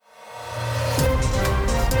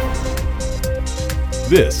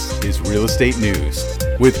This is Real Estate News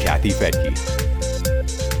with Kathy Fettke.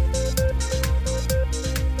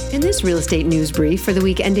 In this Real Estate News Brief for the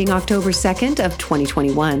week ending October 2nd of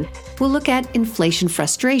 2021, we'll look at inflation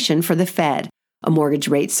frustration for the Fed, a mortgage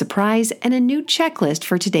rate surprise, and a new checklist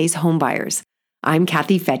for today's homebuyers. I'm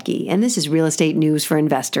Kathy Fettke, and this is Real Estate News for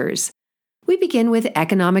Investors. We begin with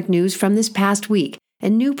economic news from this past week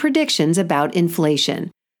and new predictions about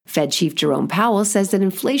inflation. Fed Chief Jerome Powell says that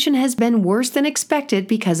inflation has been worse than expected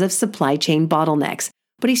because of supply chain bottlenecks,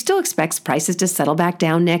 but he still expects prices to settle back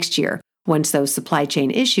down next year once those supply chain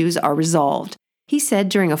issues are resolved. He said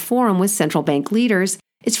during a forum with central bank leaders,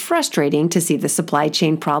 it's frustrating to see the supply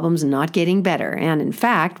chain problems not getting better and, in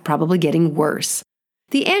fact, probably getting worse.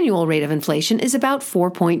 The annual rate of inflation is about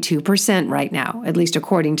 4.2% right now, at least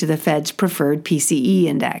according to the Fed's preferred PCE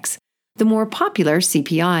index. The more popular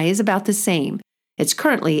CPI is about the same. It's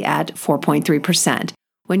currently at 4.3%.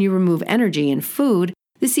 When you remove energy and food,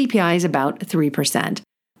 the CPI is about 3%.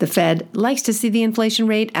 The Fed likes to see the inflation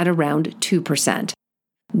rate at around 2%.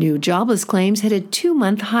 New jobless claims hit a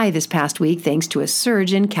 2-month high this past week thanks to a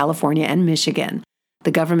surge in California and Michigan.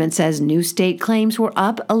 The government says new state claims were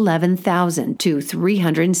up 11,000 to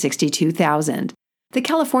 362,000. The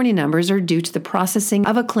California numbers are due to the processing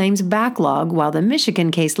of a claims backlog, while the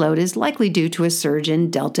Michigan caseload is likely due to a surge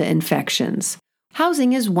in Delta infections.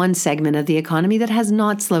 Housing is one segment of the economy that has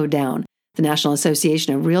not slowed down. The National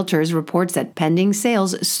Association of Realtors reports that pending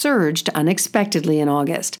sales surged unexpectedly in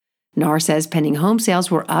August. NAR says pending home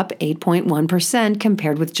sales were up 8.1%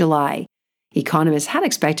 compared with July. Economists had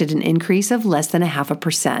expected an increase of less than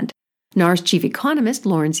 0.5%. NAR's chief economist,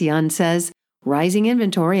 Lawrence Yun, says rising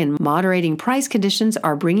inventory and moderating price conditions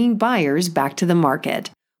are bringing buyers back to the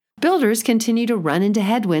market. Builders continue to run into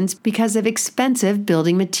headwinds because of expensive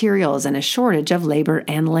building materials and a shortage of labor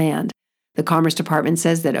and land. The Commerce Department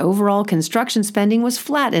says that overall construction spending was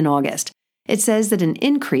flat in August. It says that an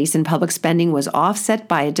increase in public spending was offset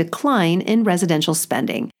by a decline in residential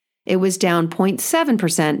spending. It was down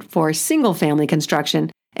 0.7% for single-family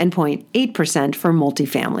construction and 0.8% for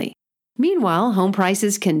multifamily. Meanwhile, home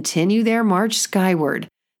prices continue their march skyward.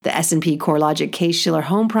 The S&P CoreLogic Case-Shiller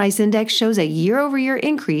Home Price Index shows a year-over-year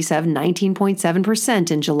increase of 19.7%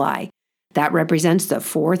 in July. That represents the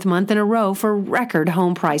 4th month in a row for record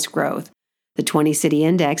home price growth. The 20-city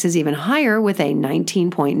index is even higher with a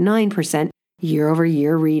 19.9%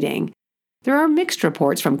 year-over-year reading. There are mixed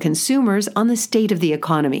reports from consumers on the state of the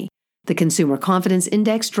economy. The Consumer Confidence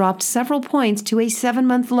Index dropped several points to a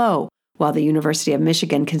 7-month low, while the University of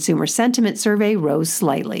Michigan Consumer Sentiment Survey rose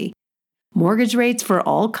slightly. Mortgage rates for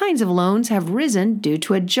all kinds of loans have risen due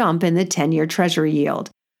to a jump in the 10-year Treasury yield.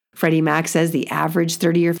 Freddie Mac says the average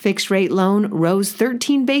 30-year fixed-rate loan rose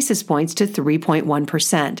 13 basis points to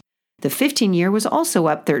 3.1%. The 15-year was also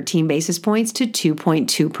up 13 basis points to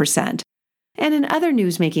 2.2%. And in other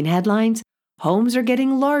news-making headlines, homes are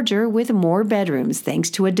getting larger with more bedrooms thanks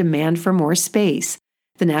to a demand for more space.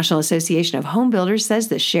 The National Association of Home Builders says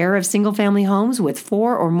the share of single-family homes with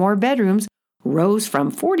 4 or more bedrooms rose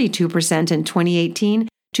from 42% in 2018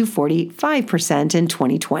 to 45% in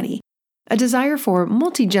 2020. A desire for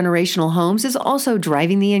multi-generational homes is also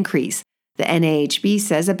driving the increase. The NAHB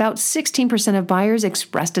says about 16% of buyers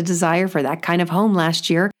expressed a desire for that kind of home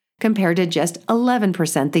last year, compared to just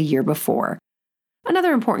 11% the year before.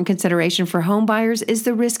 Another important consideration for home buyers is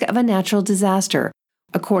the risk of a natural disaster.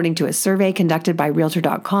 According to a survey conducted by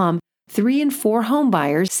Realtor.com, 3 in 4 home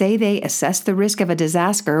buyers say they assess the risk of a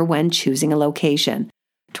disaster when choosing a location.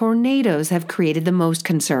 Tornadoes have created the most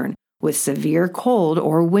concern, with severe cold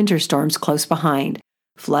or winter storms close behind.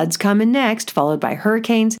 Floods come in next, followed by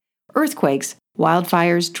hurricanes, earthquakes,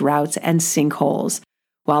 wildfires, droughts, and sinkholes.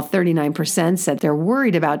 While 39% said they're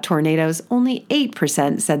worried about tornadoes, only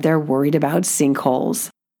 8% said they're worried about sinkholes.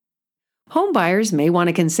 Home buyers may want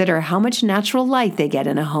to consider how much natural light they get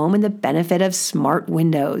in a home and the benefit of smart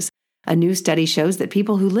windows. A new study shows that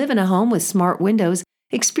people who live in a home with smart windows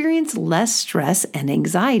experience less stress and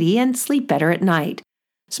anxiety and sleep better at night.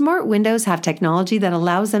 Smart windows have technology that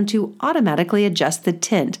allows them to automatically adjust the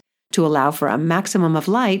tint to allow for a maximum of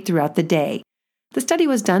light throughout the day. The study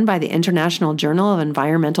was done by the International Journal of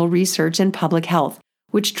Environmental Research and Public Health,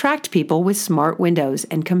 which tracked people with smart windows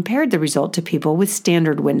and compared the result to people with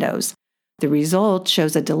standard windows. The result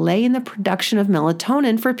shows a delay in the production of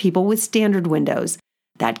melatonin for people with standard windows.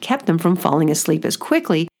 That kept them from falling asleep as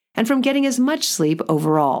quickly and from getting as much sleep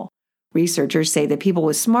overall. Researchers say that people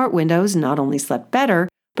with smart windows not only slept better,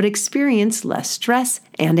 but experienced less stress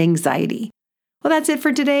and anxiety. Well, that's it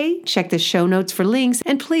for today. Check the show notes for links,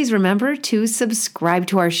 and please remember to subscribe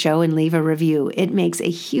to our show and leave a review. It makes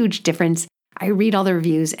a huge difference. I read all the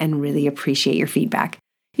reviews and really appreciate your feedback.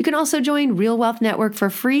 You can also join Real Wealth Network for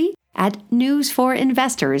free at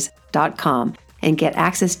newsforinvestors.com and get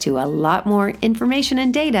access to a lot more information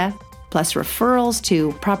and data, plus referrals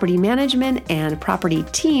to property management and property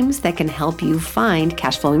teams that can help you find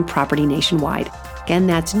cash-flowing property nationwide. Again,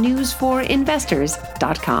 that's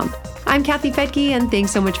newsforinvestors.com. I'm Kathy Fettke, and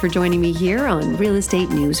thanks so much for joining me here on Real Estate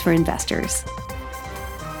News for Investors.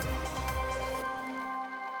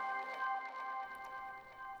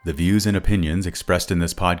 The views and opinions expressed in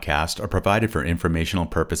this podcast are provided for informational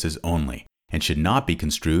purposes only and should not be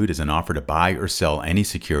construed as an offer to buy or sell any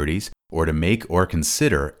securities or to make or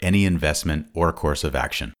consider any investment or course of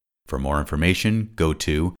action. For more information, go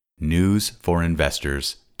to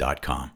newsforinvestors.com.